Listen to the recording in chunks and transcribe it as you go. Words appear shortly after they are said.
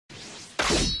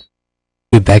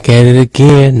We back at it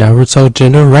again, Naruto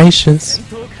Generations.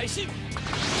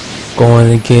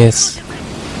 Going against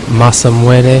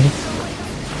Masamune,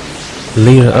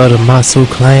 leader of the Masu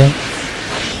clan.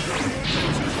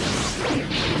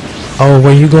 Oh,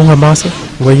 where you going, Masa?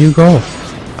 Where you going?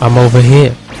 I'm over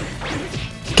here.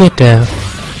 Get down.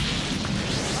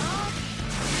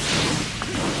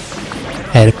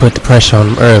 Had to put the pressure on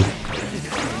him early.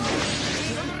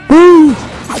 Woo!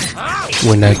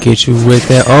 When I get you with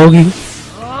that Ogi.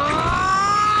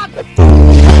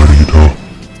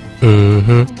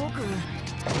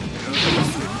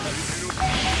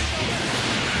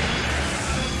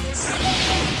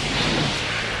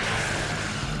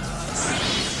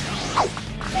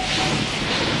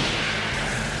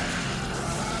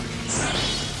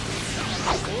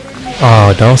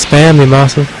 Oh, don't spam me,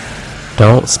 Masa.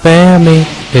 Don't spam me.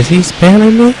 Is he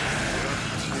spamming me?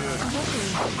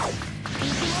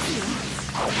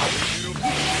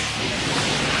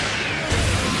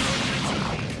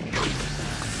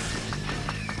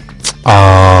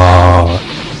 Oh,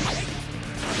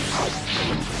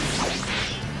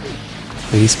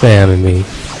 he's spamming me.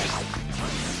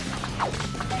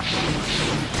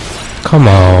 Come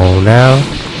on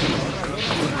now.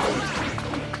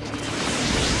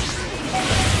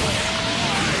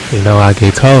 You know I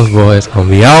get close, boy. It's gonna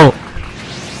be out.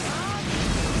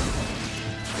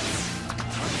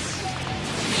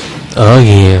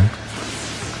 Again.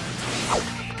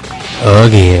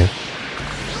 Again.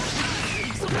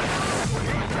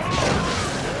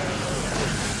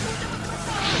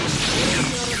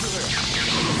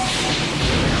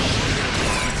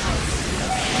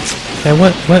 Hey,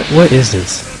 what is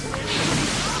this?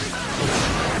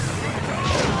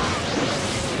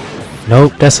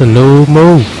 Nope, that's a new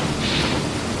move.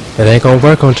 It ain't gonna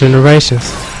work on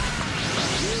Generations.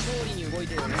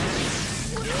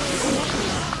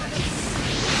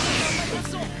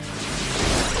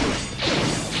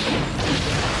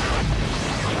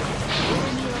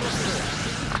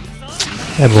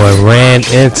 That boy ran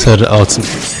into the ultimate.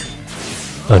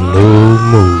 A new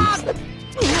move.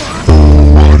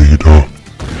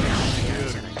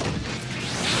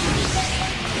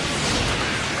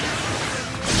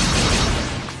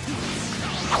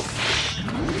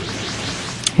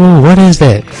 Ooh, what is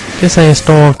that? This ain't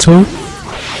Storm 2.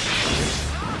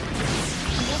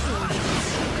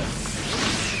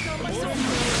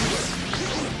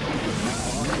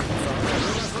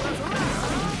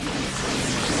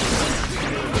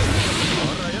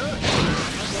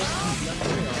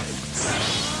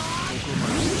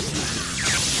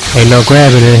 Ain't no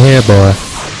grabbing in here, boy.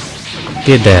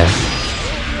 Get down.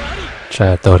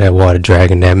 Try to throw that water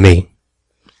dragon at me.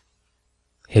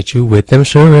 Hit you with them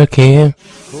shuriken.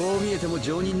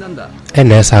 And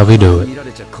that's how we do it.